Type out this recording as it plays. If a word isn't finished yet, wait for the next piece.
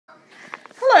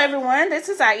everyone, this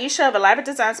is Aisha of Elaborate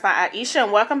Designs by Aisha,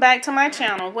 and welcome back to my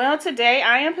channel. Well, today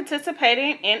I am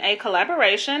participating in a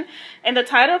collaboration, and the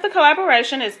title of the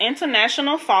collaboration is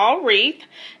International Fall Wreath,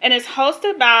 and it's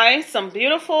hosted by some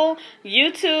beautiful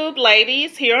YouTube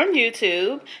ladies here on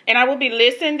YouTube, and I will be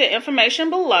listing the information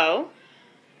below.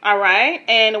 Alright,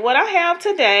 and what I have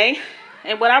today,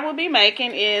 and what I will be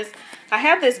making is, I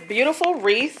have this beautiful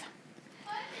wreath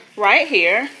right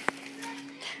here.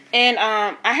 And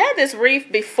I had this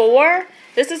wreath before.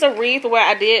 This is a wreath where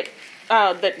I did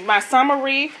my summer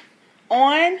wreath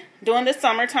on during the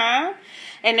summertime.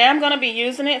 And now I'm going to be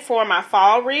using it for my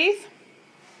fall wreath.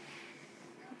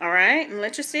 Alright, and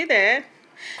let you see that.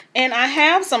 And I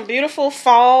have some beautiful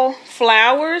fall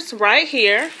flowers right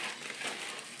here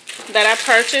that I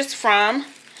purchased from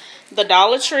the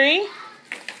Dollar Tree.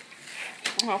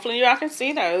 Hopefully y'all can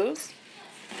see those.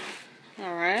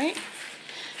 Alright.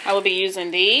 I will be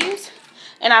using these.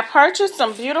 And I purchased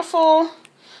some beautiful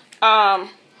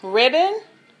ribbon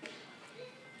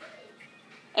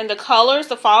in the colors,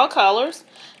 the fall colors.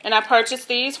 And I purchased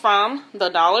these from the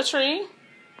Dollar Tree.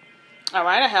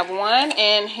 Alright, I have one.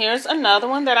 And here's another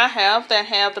one that I have that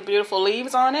have the beautiful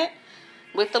leaves on it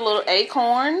with the little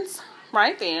acorns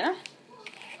right there.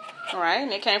 Alright,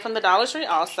 and it came from the Dollar Tree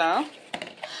also.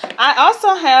 I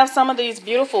also have some of these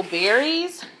beautiful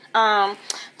berries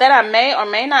that I may or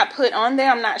may not put on there.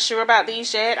 I'm not sure about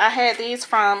these yet. I had these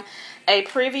from a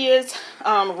previous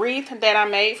wreath that I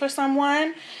made for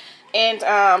someone. And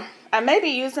I may be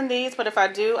using these, but if I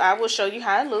do, I will show you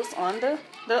how it looks on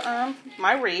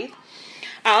my wreath.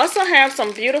 I also have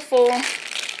some beautiful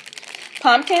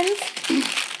pumpkins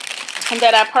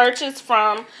that I purchased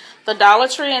from the Dollar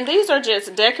Tree. And these are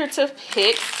just decorative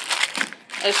picks,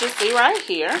 as you see right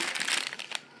here.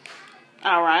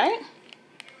 Alright.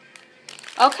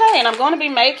 Okay, and I'm going to be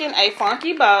making a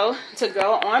funky bow to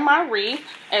go on my wreath,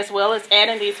 as well as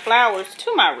adding these flowers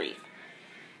to my wreath.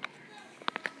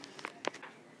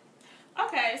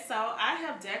 Okay, so I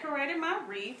have decorated my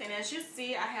wreath, and as you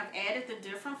see, I have added the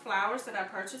different flowers that I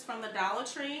purchased from the Dollar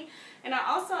Tree. And I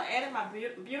also added my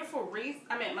beautiful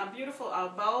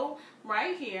bow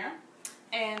right here.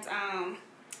 And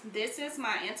this is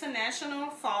my International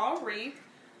Fall Wreath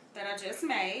that I just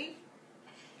made.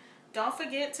 Don't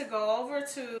forget to go over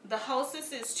to the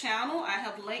hostess's channel. I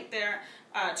have linked their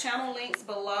channel links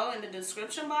below in the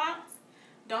description box.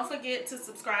 Don't forget to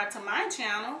subscribe to my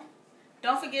channel.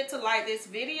 Don't forget to like this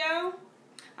video.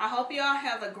 I hope you all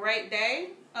have a great day,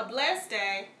 a blessed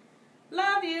day.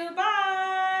 Love you.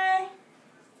 Bye.